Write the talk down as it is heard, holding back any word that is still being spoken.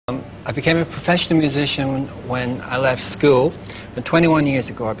I became a professional musician when I left school, but 21 years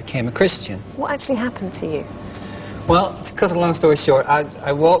ago I became a Christian. What actually happened to you? Well, to cut a long story short,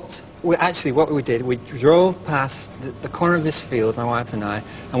 I walked, actually what we did, we drove past the corner of this field, my wife and I,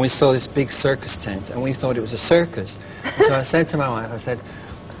 and we saw this big circus tent, and we thought it was a circus. So I said to my wife, I said,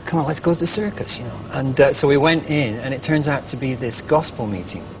 come on, let's go to the circus, you know. And so we went in, and it turns out to be this gospel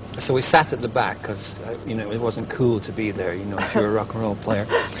meeting. So we sat at the back, because, you know, it wasn't cool to be there, you know, if you're a rock and roll player.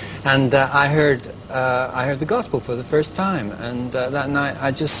 And I heard the gospel for the first time, and that night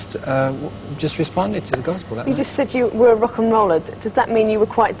I just responded to the gospel. That You night. just said you were a rock and roller. Does that mean you were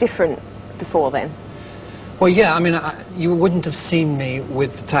quite different before then? Well, yeah, I mean, you wouldn't have seen me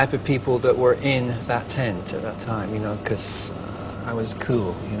with the type of people that were in that tent at that time, you know, because I was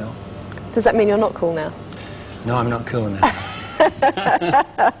cool, you know. Does that mean you're not cool now? No, I'm not cool now.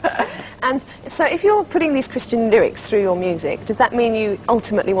 And so if you're putting these Christian lyrics through your music, does that mean you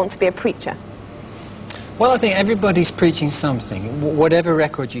ultimately want to be a preacher? Well, I think everybody's preaching something. Whatever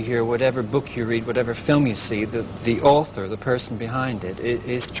record you hear, whatever book you read, whatever film you see, the author, the person behind it,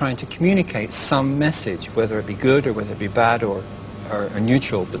 is trying to communicate some message, whether it be good or whether it be bad or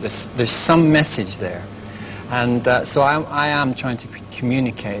neutral, but there's some message there. And so I am trying to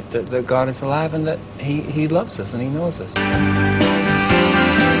communicate that God is alive and that He loves us and He knows us.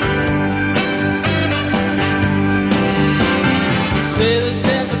 Say that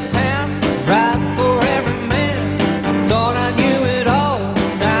there's a path right for every man. I thought I knew it all.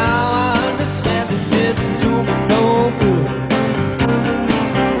 Now I understand it didn't do me no good.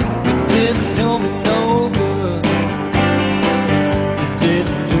 It didn't do me no good. It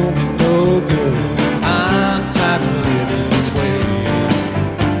didn't do me no good. I'm tired of living this way.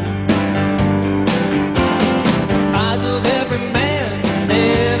 Eyes of every man,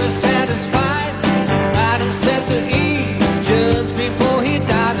 never satisfied. Adam said to Eve just before he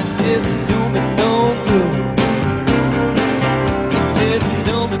died, it didn't do me no good. It didn't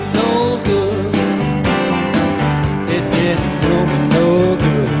do me no good. It didn't do me no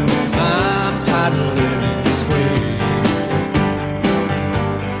good. I'm tired of living this way.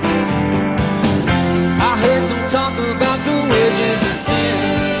 I heard some talk about the wages of sin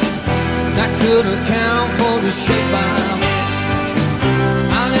that could account for the shape I'm in.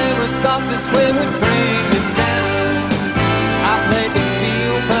 I never thought this way would bring me down. I played the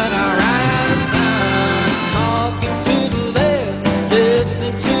field, but I ran down. Talking to the left,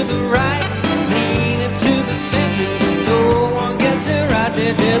 listening to the right, leaning to the center. No one gets it right.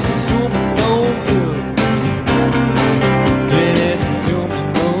 They didn't do me no good. They didn't do me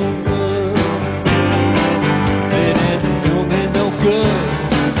no good. They didn't do me no good.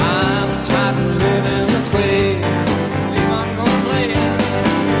 I'm tired of living this way. Believe I'm gonna play it.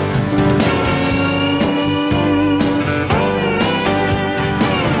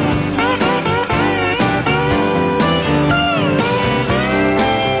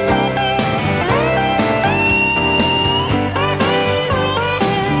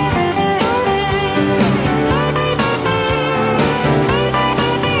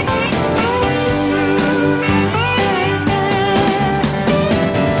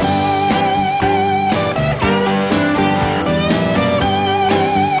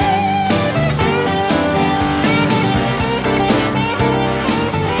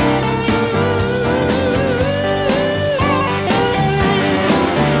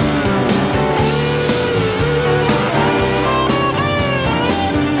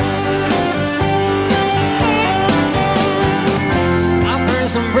 I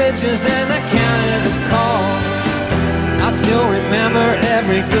burned some bridges and I counted the cost. I still remember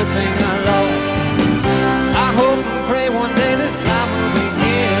every good thing I lost. I hope and pray one day this life will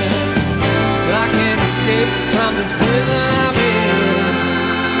begin, but I can't escape from this prison I'm in.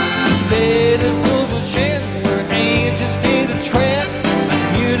 Satan fools with sin, where angels feed the tread. I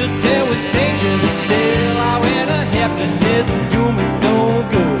knew that there was danger, but still I went ahead. It didn't do me no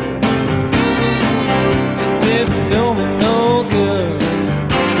good. It didn't do me no good.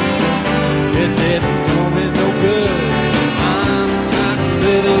 It didn't do me no good. I'm tired of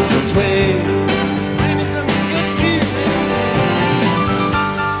living this way. Play me some good music.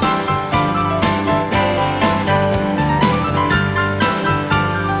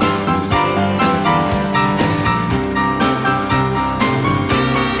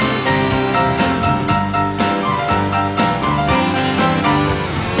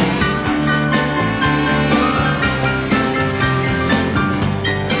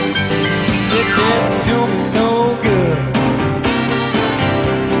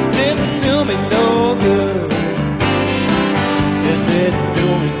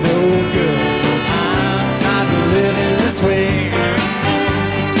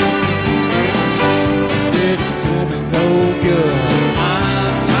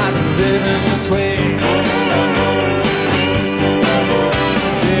 living this way.